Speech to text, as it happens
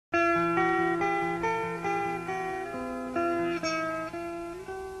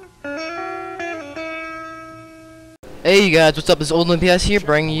Hey you guys, what's up? This is Old Olympias here,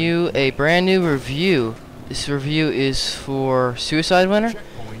 bringing you a brand new review. This review is for Suicide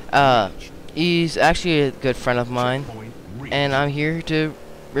He's actually a good friend of mine, and I'm here to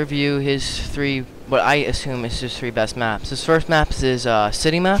review his what I assume is his three best maps. His first map is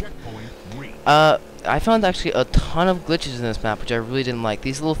City Map. I found actually a ton of glitches in this map, which I really didn't like.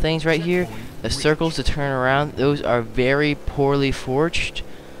 These little things right here, the circles to turn around, those are very poorly forged.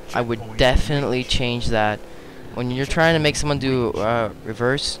 I would definitely change that. When you're trying to make someone do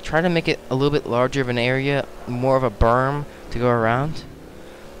reverse, try to make it a little bit larger of an area, more of a berm to go around.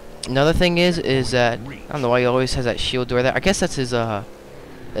 Another thing is that I don't know why he always has that shield door there. I guess that's his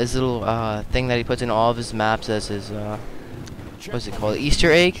little thing that he puts in all of his maps as his what's it called,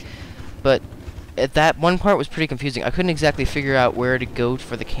 Easter egg. But that one part was pretty confusing. I couldn't exactly figure out where to go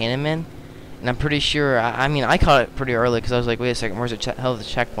for the cannon man, and I'm pretty sure. I mean, I caught it pretty early because I was like, wait a second, where's the hell is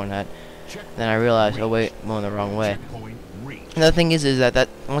the checkpoint at? Then I realized, oh wait, I'm going the wrong way. Another thing is that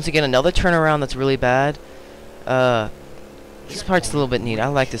once again, another turnaround that's really bad. This part's a little bit neat. I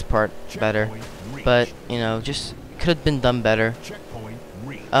like this part better, but you know, just could have been done better.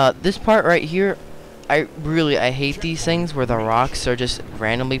 This part right here, I hate these things where the rocks are just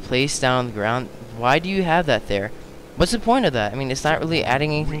randomly placed down on the ground. Why do you have that there? What's the point of that? I mean, it's not really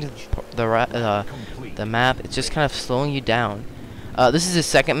adding anything to the map. It's just kind of slowing you down. This is his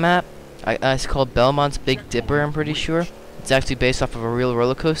second map. It's called Belmont's Big Dipper, I'm pretty sure. It's actually based off of a real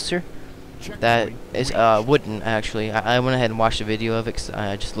roller coaster that is wooden, actually. I went ahead and watched a video of it because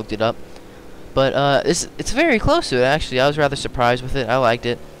I just looked it up. But it's very close to it, actually. I was rather surprised with it. I liked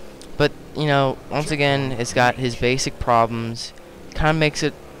it. But, you know, once again, it's got his basic problems. Kind of makes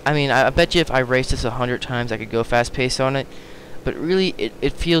it... I mean, I bet you if I raced this 100 times, I could go fast-paced on it. But really,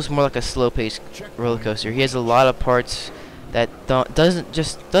 it feels more like a slow-paced roller coaster. He has a lot of parts that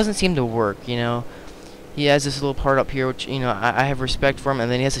doesn't seem to work, you know. He has this little part up here which, you know, I have respect for him, and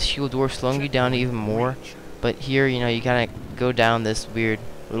then he has a shield door slowing you down even more. But here, you know, you gotta go down this weird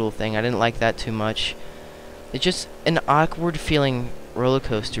little thing. I didn't like that too much. It's just an awkward feeling roller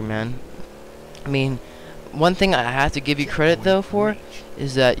coaster, man. I mean, one thing I have to give you credit though for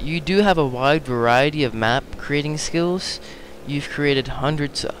is that you do have a wide variety of map creating skills. You've created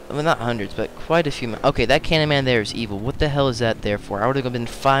hundreds, well not hundreds, but quite a few. Okay, that cannon man there is evil. What the hell is that there for? I would have been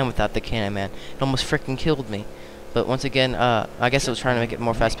fine without the cannon man. It almost freaking killed me. But once again, I guess it was trying to make it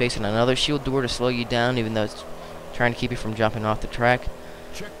more fast-paced, and another shield door to slow you down, even though it's trying to keep you from jumping off the track.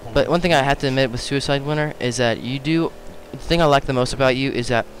 But one thing I have to admit with Suicide Winner is that the thing I like the most about you is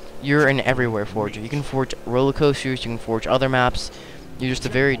that you're an everywhere forger. You can forge roller coasters, you can forge other maps. You're just a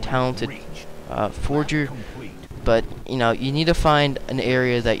very talented forger. But, you know, you need to find an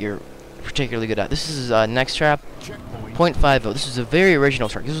area that you're particularly good at. This is next trap, 0.50. This is a very original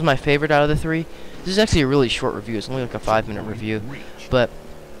track. This was my favorite out of the three. This is actually a really short review. It's only like a 5-minute review. But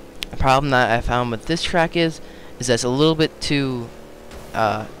the problem that I found with this track is that it's a little bit too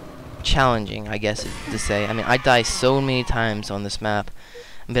challenging, I guess to say. I mean, I die so many times on this map.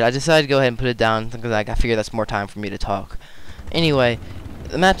 But I decided to go ahead and put it down because I figured that's more time for me to talk. Anyway,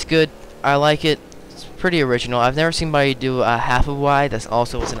 the map's good. I like it. Pretty original. I've never seen anybody do a half of wide that's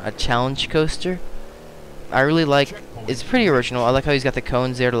also a challenge coaster. I really like. It's pretty original. I like how he's got the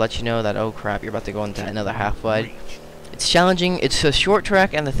cones there to let you know that, oh crap, you're about to go into another half wide. It's challenging. It's a short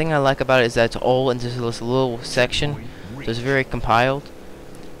track, and the thing I like about it is that it's all into this little section, so it's very compiled.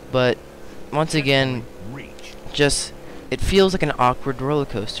 But once again, just it feels like an awkward roller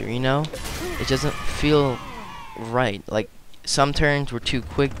coaster. You know, it doesn't feel right. Like some turns were too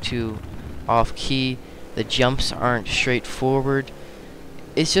quick, too off key. The jumps aren't straightforward.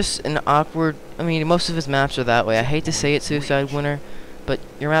 It's just an awkward... I mean, most of his maps are that way. I hate to say it, Suicide Winner, but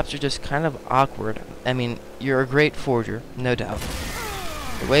your maps are just kind of awkward. I mean, you're a great forger, no doubt.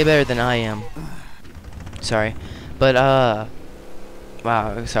 You're way better than I am. Sorry. But,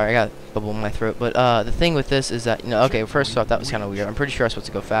 wow, sorry, I got a bubble in my throat. But, the thing with this is that, you know, okay, first off, that was kind of weird. I'm pretty sure I was supposed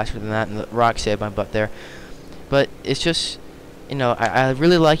to go faster than that, and the rock saved my butt there. But, it's just, you know, I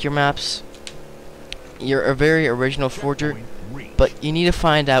really like your maps. You're a very original forger, but you need to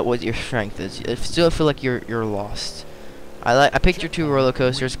find out what your strength is. I still feel like you're lost. I picked your two roller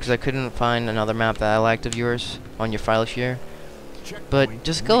coasters because I couldn't find another map that I liked of yours on your file share. But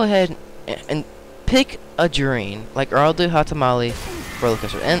just go ahead and pick a dream, like Araldo Hatamali roller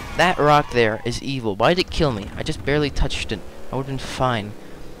coaster. And that rock there is evil. Why did it kill me? I just barely touched it. I would have been fine.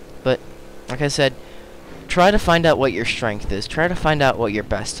 But like I said, try to find out what your strength is. Try to find out what you're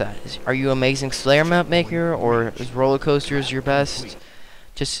best at. Are you amazing Slayer map maker, or is roller coasters your best?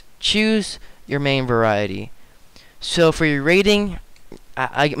 Just choose your main variety. So for your rating,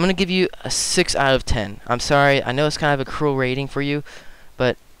 I'm gonna give you a 6 out of 10. I'm sorry, I know it's kind of a cruel rating for you,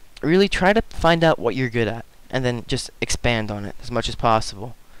 but really try to find out what you're good at, and then just expand on it as much as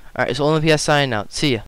possible. Alright, so Olympias signing out. See ya.